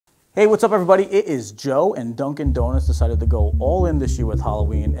Hey, what's up everybody? It is Joe, and Dunkin' Donuts decided to go all in this year with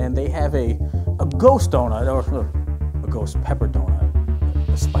Halloween, and they have a ghost donut, or a ghost pepper donut,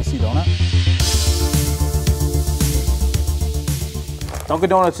 a spicy donut. Dunkin'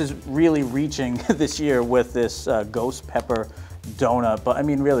 Donuts is really reaching this year with this ghost pepper donut, but I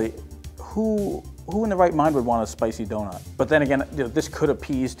mean really, who in the right mind would want a spicy donut? But then again, this could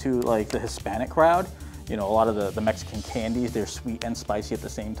appease to like the Hispanic crowd. You know, a lot of the Mexican candies, they're sweet and spicy at the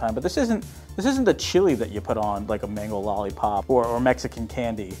same time. But this isn't the chili that you put on like a mango lollipop or Mexican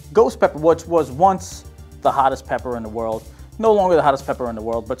candy. Ghost pepper, which was once the hottest pepper in the world, no longer the hottest pepper in the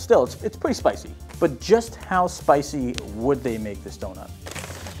world, but still, it's pretty spicy. But just how spicy would they make this donut?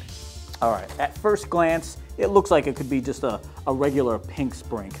 All right, at first glance, it looks like it could be just a regular pink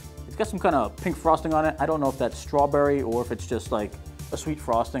sprinkle. It's got some kind of pink frosting on it. I don't know if that's strawberry or if it's just like a sweet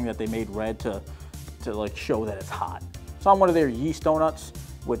frosting that they made red to like show that it's hot. So I'm one of their yeast donuts,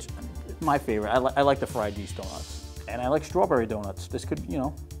 which is my favorite. I like the fried yeast donuts, and I like strawberry donuts. This could,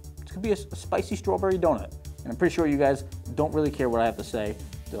 this could be a spicy strawberry donut. And I'm pretty sure you guys don't really care what I have to say.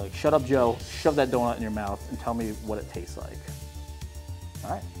 They're like, shut up, Joe, shove that donut in your mouth and tell me what it tastes like. All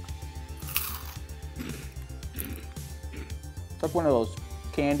right. It's like one of those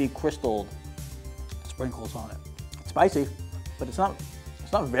candy crystal sprinkles on it. It's spicy, but it's not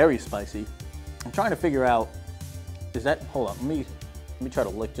very spicy. I'm trying to figure out, hold on, let me try to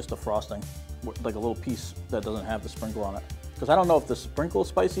lick just the frosting, like a little piece that doesn't have the sprinkle on it. Because I don't know if the sprinkle is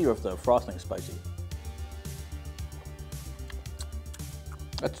spicy or if the frosting is spicy.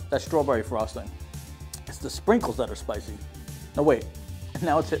 That's strawberry frosting. It's the sprinkles that are spicy. No wait,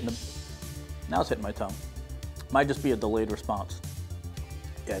 now it's hitting my tongue. Might just be a delayed response.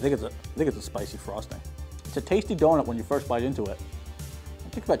 Yeah, I think it's a spicy frosting. It's a tasty donut when you first bite into it.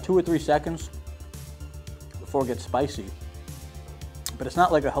 It takes about 2 or 3 seconds before it gets spicy. But it's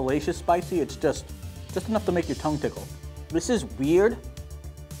not like a hellacious spicy, it's just enough to make your tongue tickle. This is weird,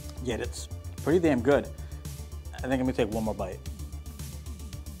 yet it's pretty damn good. I think I'm gonna take one more bite.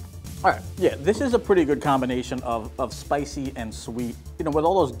 All right, yeah, this is a pretty good combination of spicy and sweet. You know, with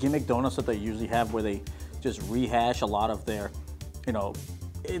all those gimmick donuts that they usually have where they just rehash a lot of their,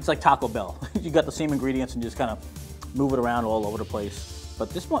 it's like Taco Bell. You got the same ingredients and just kind of move it around all over the place. But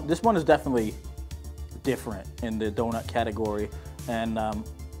this one is definitely different in the donut category, and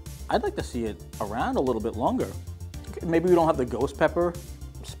I'd like to see it around a little bit longer. Maybe we don't have the ghost pepper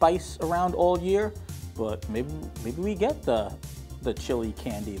spice around all year, but maybe we get the chili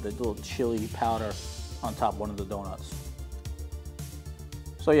candy, the little chili powder on top of one of the donuts.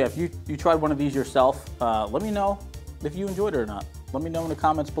 So yeah, if you tried one of these yourself, let me know if you enjoyed it or not. Let me know in the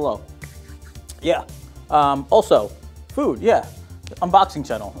comments below. Yeah, also, food, yeah. Unboxing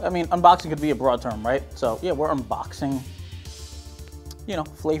channel. I mean, unboxing could be a broad term, right? So yeah, we're unboxing,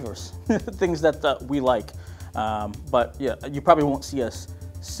 flavors, things that we like. But yeah, you probably won't see us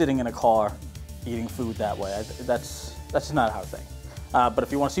sitting in a car eating food that way. That's not our thing. But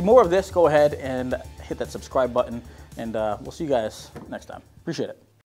if you want to see more of this, go ahead and hit that subscribe button, and we'll see you guys next time. Appreciate it.